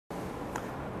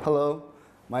Hello,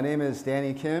 my name is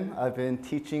Danny Kim. I've been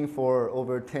teaching for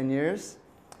over 10 years.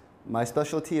 My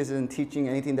specialty is in teaching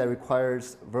anything that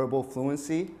requires verbal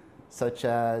fluency, such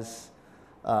as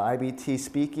IBT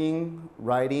speaking,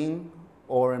 writing,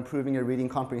 or improving your reading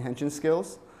comprehension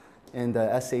skills in the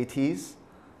SATs.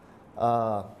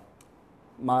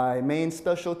 My main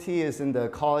specialty is in the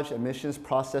college admissions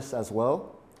process as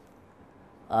well.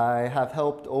 I have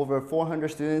helped over 400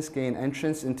 students gain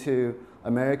entrance into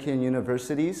American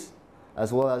universities,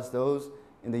 as well as those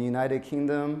in the United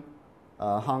Kingdom,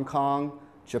 Hong Kong,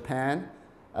 Japan,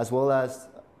 as well as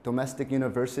domestic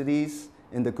universities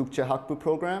in the Gukje Hakbu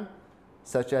program,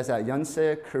 such as at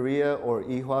Yonsei, Korea, or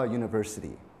Ewha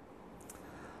University.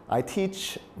 I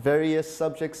teach various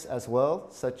subjects as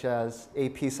well, such as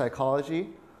AP Psychology.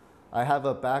 I have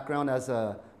a background as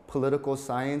a political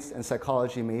science and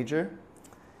psychology major.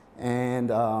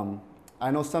 And I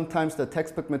know sometimes the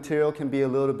textbook material can be a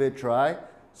little bit dry,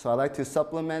 so I like to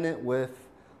supplement it with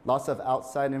lots of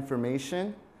outside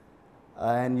information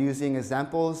and using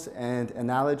examples and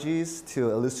analogies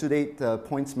to elucidate the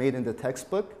points made in the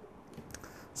textbook.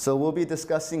 So we'll be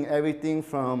discussing everything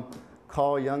from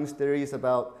Carl Jung's theories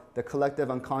about the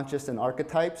collective unconscious and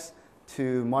archetypes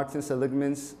to Martin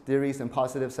Seligman's theories in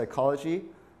positive psychology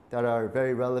that are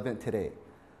very relevant today.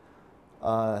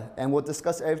 And we'll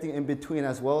discuss everything in between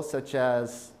as well, such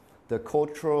as the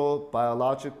cultural,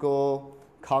 biological,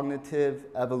 cognitive,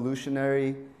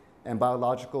 evolutionary, and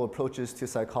biological approaches to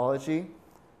psychology.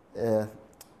 The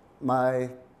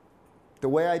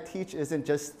way I teach isn't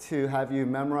just to have you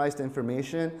memorize the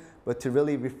information, but to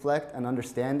really reflect and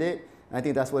understand it. And I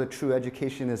think that's what a true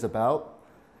education is about.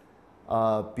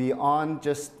 Beyond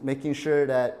just making sure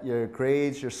that your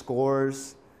grades, your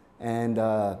scores, and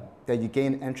that you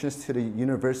gain entrance to the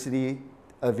university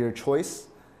of your choice.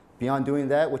 Beyond doing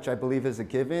that, which I believe is a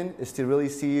given, is to really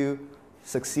see you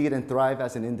succeed and thrive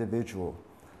as an individual.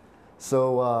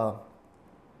 So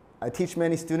I teach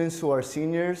many students who are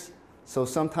seniors, so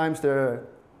sometimes they're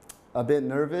a bit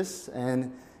nervous,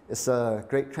 and it's a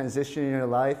great transition in your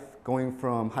life going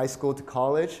from high school to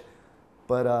college,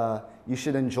 but you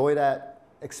should enjoy that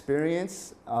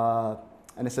experience,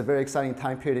 and it's a very exciting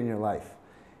time period in your life.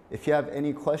 If you have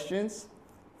any questions,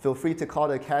 feel free to call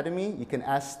the academy. You can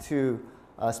ask to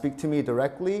speak to me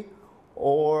directly,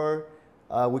 or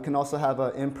we can also have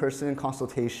an in-person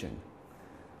consultation.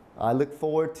 I look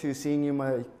forward to seeing you in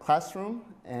my classroom,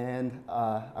 and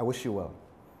I wish you well.